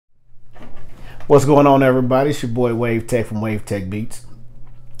What's going on, everybody? It's your boy Wave Tech from Wave Tech Beats.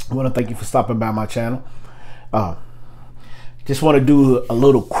 I want to thank you for stopping by my channel. Just want to do a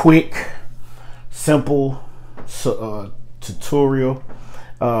little quick, simple tutorial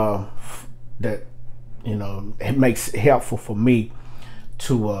that it makes it helpful for me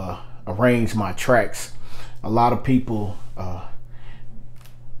to arrange my tracks. A lot of people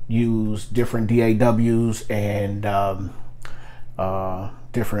use different DAWs and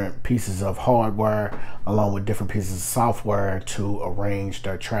different pieces of hardware along with different pieces of software to arrange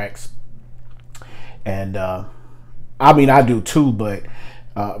their tracks. And I mean, I do too, but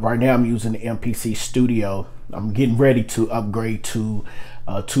right now I'm using the MPC Studio. I'm getting ready to upgrade to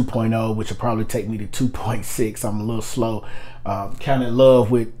 2.0, which will probably take me to 2.6. I'm a little slow. Kind of in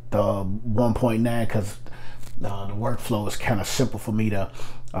love with the 1.9 because the workflow is kind of simple for me to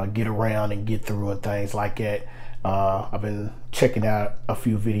get around and get through and things like that. I've been checking out a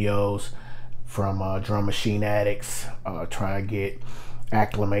few videos from Drum Machine Addicts, trying to get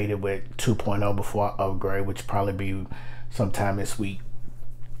acclimated with 2.0 before I upgrade, which will probably be sometime this week.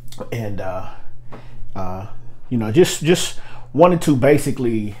 And just wanted to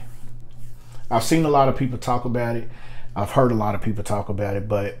basically, I've seen a lot of people talk about it, I've heard a lot of people talk about it,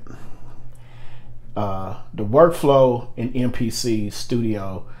 but the workflow in MPC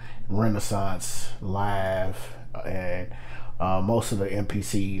Studio, Renaissance, Live, and most of the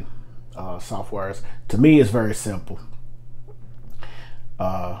MPC softwares, to me, is very simple.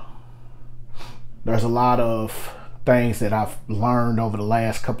 There's a lot of things that I've learned over the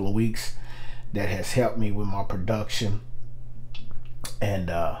last couple of weeks that has helped me with my production.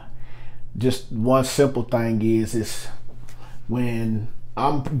 And just one simple thing is when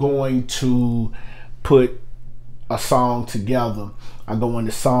I'm going to put a song together, I go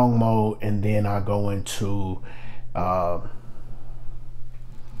into song mode and then I go into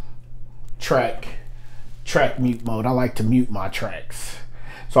track mute mode. I like to mute my tracks.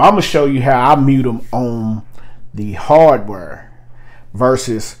 So I'm gonna show you how I mute them on the hardware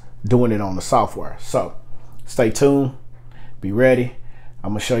versus doing it on the software. So stay tuned, be ready.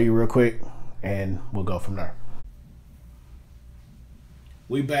 I'm gonna show you real quick and we'll go from there.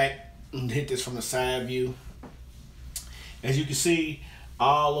 We back and hit this from the side view. As you can see,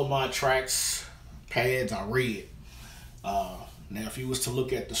 all of my tracks pads are red. Now if you was to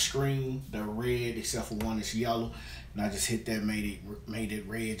look at the screen, they're red except for one that's yellow, and I just hit that, made it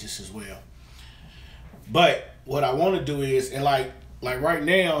red just as well. But what I want to do is, and like right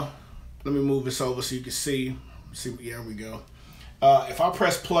now, let me move this over so you can see. Yeah, there we go. If I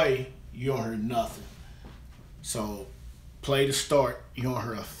press play, you don't hear nothing. So play to start, you don't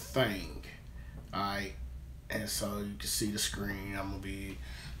hear a thing. All right. And so you can see the screen. I'm gonna be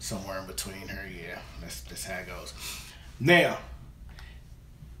somewhere in between here. Yeah, that's how it goes. Now,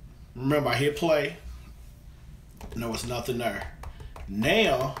 remember I hit play. And there was nothing there.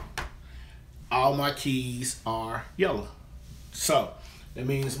 Now, all my keys are yellow. So that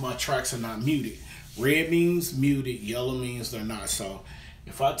means my tracks are not muted. Red means muted. Yellow means they're not. So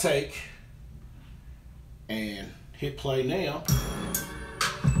if I take and hit play now.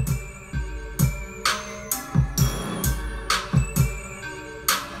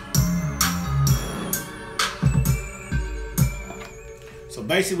 So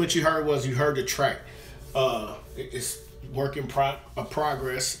basically what you heard was you heard the track. It's work in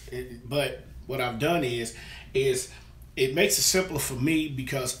progress, but what I've done is it makes it simpler for me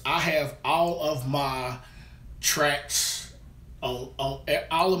because I have all of my tracks on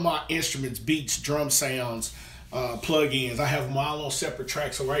all of my instruments, beats, drum sounds, plugins. I have them all on separate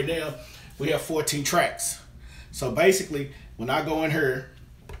tracks. So right now we have 14 tracks. So basically when I go in here,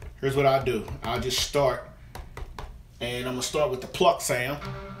 here's what I do. I'll just start. And I'm gonna start with the pluck sound.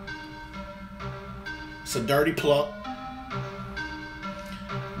 It's a dirty pluck.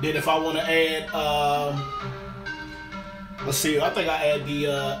 Then if I wanna add, let's see, I think I add the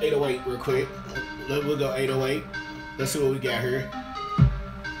 808 real quick. We'll go 808. Let's see what we got here.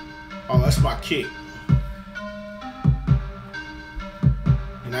 Oh, that's my kick.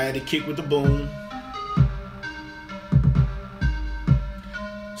 And I add the kick with the boom.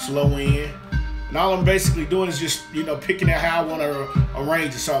 Slow in. And all I'm basically doing is just, picking out how I want to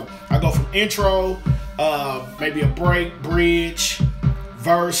arrange it. So I go from intro, maybe a break, bridge,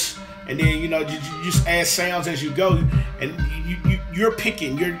 verse, and then you just add sounds as you go, and you're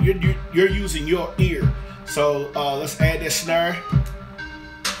picking, you're using your ear. So let's add that snare.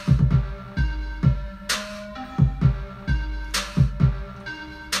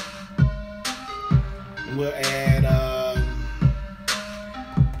 And we'll add.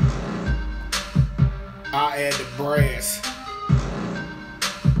 I'll add the brass.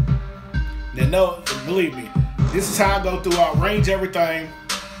 that know, believe me, this is how I go through. I arrange everything,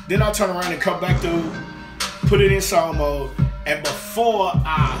 then I'll turn around and come back through, put it in song mode, and before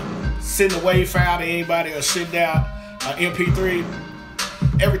I send the WAV file to anybody or send out an MP3,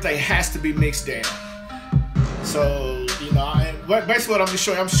 everything has to be mixed down. So, you know, basically what I'm just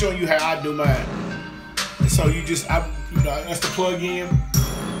showing, I'm showing you how I do mine. So you just, you know, that's the plug in.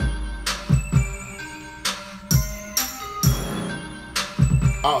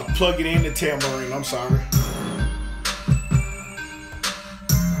 I'll plug it in the tambourine, I'm sorry.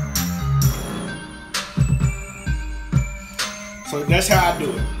 So that's how I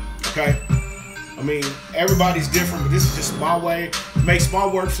do it, okay? I mean, everybody's different, but this is just my way. It makes my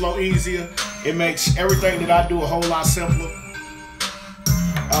workflow easier. It makes everything that I do a whole lot simpler.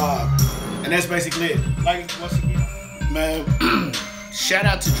 And that's basically it. Like, once again, man, shout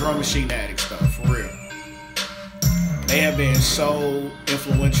out to Drum Machine Addicts, though, for real. They have been so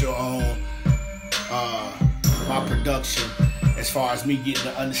influential on my production as far as me getting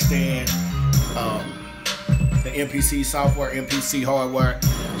to understand the MPC software, MPC hardware.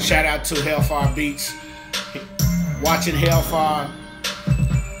 Shout out to Hellfire Beats. Watching Hellfire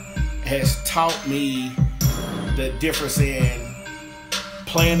has taught me the difference in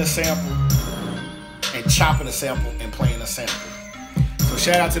playing a sample and chopping a sample and playing a sample. So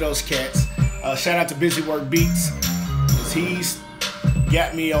shout out to those cats. Shout out to Busy Work Beats, because he's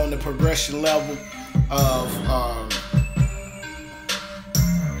got me on the progression level of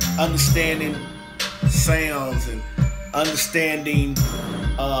understanding sounds and understanding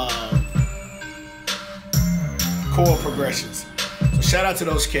chord progressions. So shout out to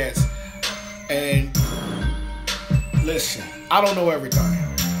those cats. And listen, I don't know everything.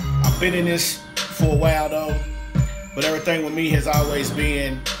 I've been in this for a while though, but everything with me has always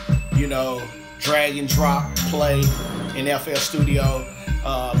been, you know, drag and drop, play in FL Studio,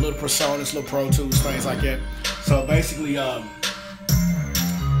 little Personas, little Pro Tools, things like that. So basically,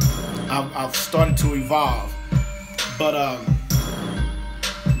 I've started to evolve. But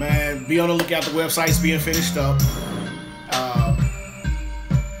man, be on the lookout. The website's being finished up.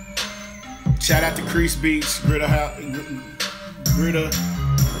 Shout out to Crease Beats, Gritter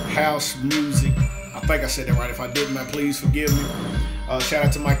House Music. I think I said that right. If I didn't, man, please forgive me. Shout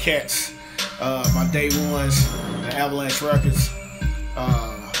out to my cats, my day ones, the Avalanche Records,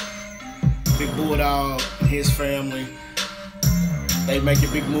 Big Bulldog and his family. They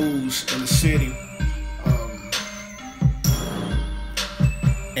making big moves in the city.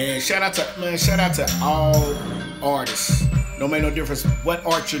 And shout out to all artists. Don't make no difference what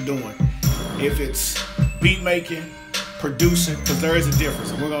art you're doing. If it's beat making, producing, because there is a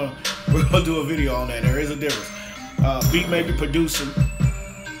difference. We're gonna do a video on that. There is a difference. Beat making, producing,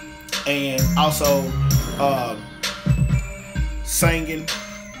 and also singing,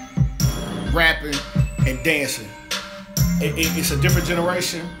 rapping, and dancing. It's a different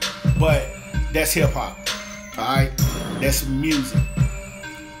generation, but that's hip hop. Alright? That's music.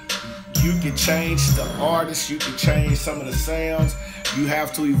 You can change the artist, you can change some of the sounds. You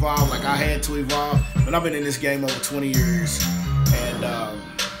have to evolve, like I had to evolve. But I've been in this game over 20 years. And,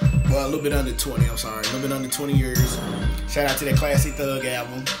 well, a little bit under 20, I'm sorry. A little bit under 20 years. Shout out to that Classy Thug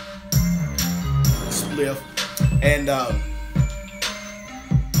album. Spliff. And,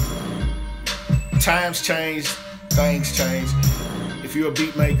 times change, things change. If you're a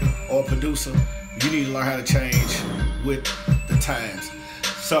beat maker or a producer, you need to learn how to change with the times.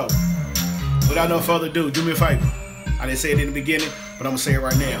 So, without no further ado, do me a favor. I didn't say it in the beginning, but I'm gonna say it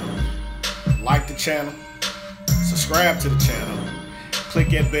right now. Like the channel, subscribe to the channel, click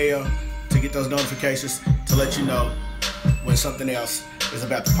that bell to get those notifications to let you know when something else is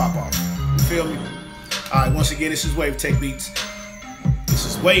about to pop off. You feel me? Alright, once again, this is Wave Tech Beats. This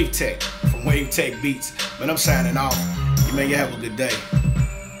is Wave Tech from Wave Tech Beats. But I'm signing off. You may have a good day.